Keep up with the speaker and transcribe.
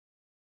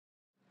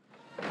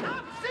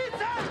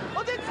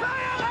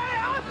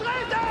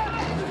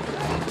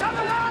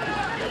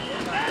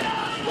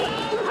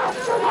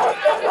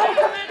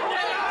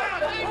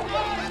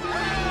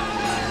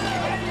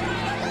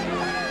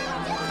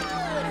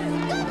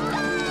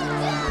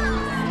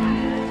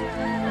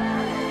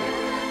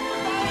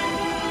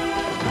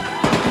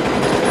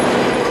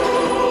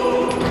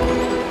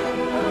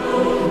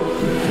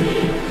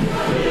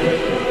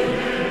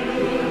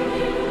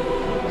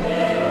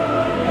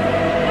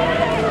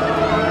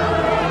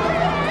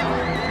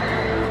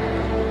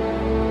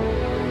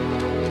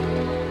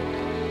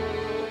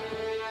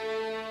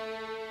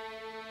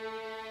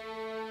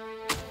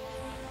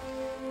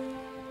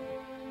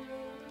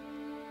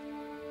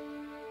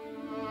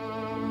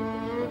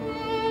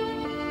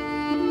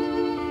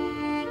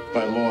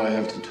By law, I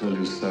have to tell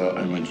you, sir,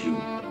 I'm a Jew.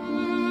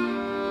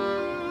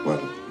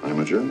 Well, I'm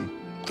a German.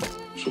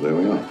 So there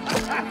we are.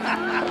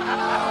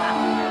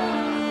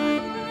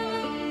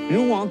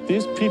 You want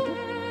these people?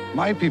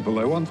 My people,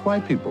 I want my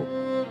people.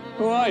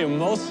 Who are you,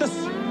 Moses?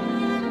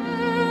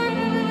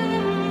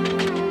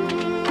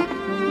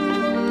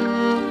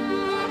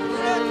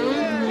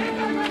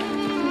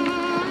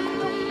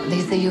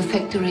 They say your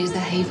factory is a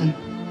haven.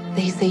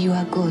 They say you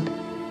are good.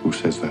 Who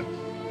says that?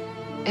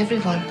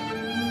 Everyone.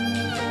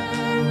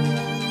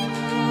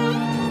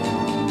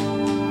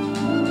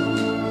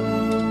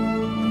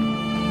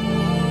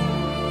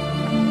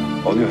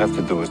 All you have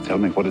to do is tell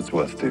me what it's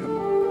worth to you.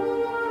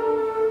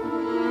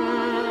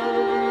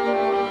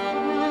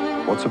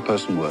 What's a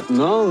person worth?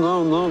 No,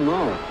 no, no,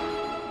 no.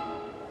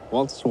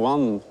 What's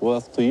one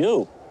worth to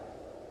you?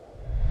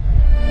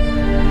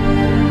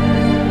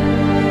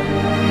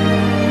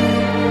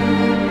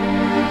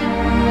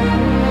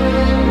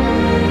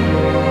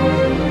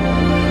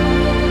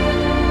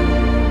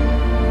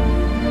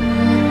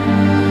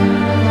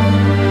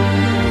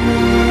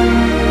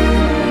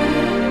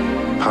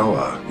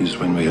 Power is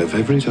when we have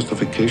every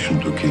justification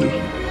to kill,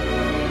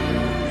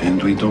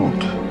 and we don't.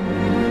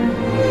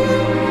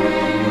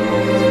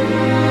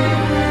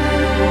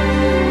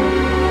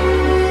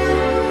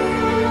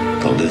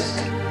 The list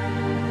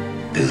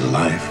is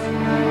life.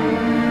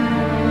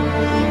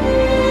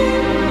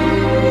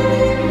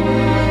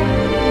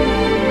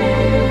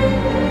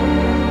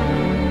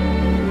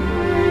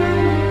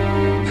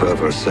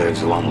 Whoever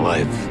saves one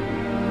life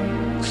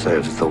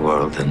saves the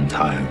world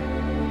entire.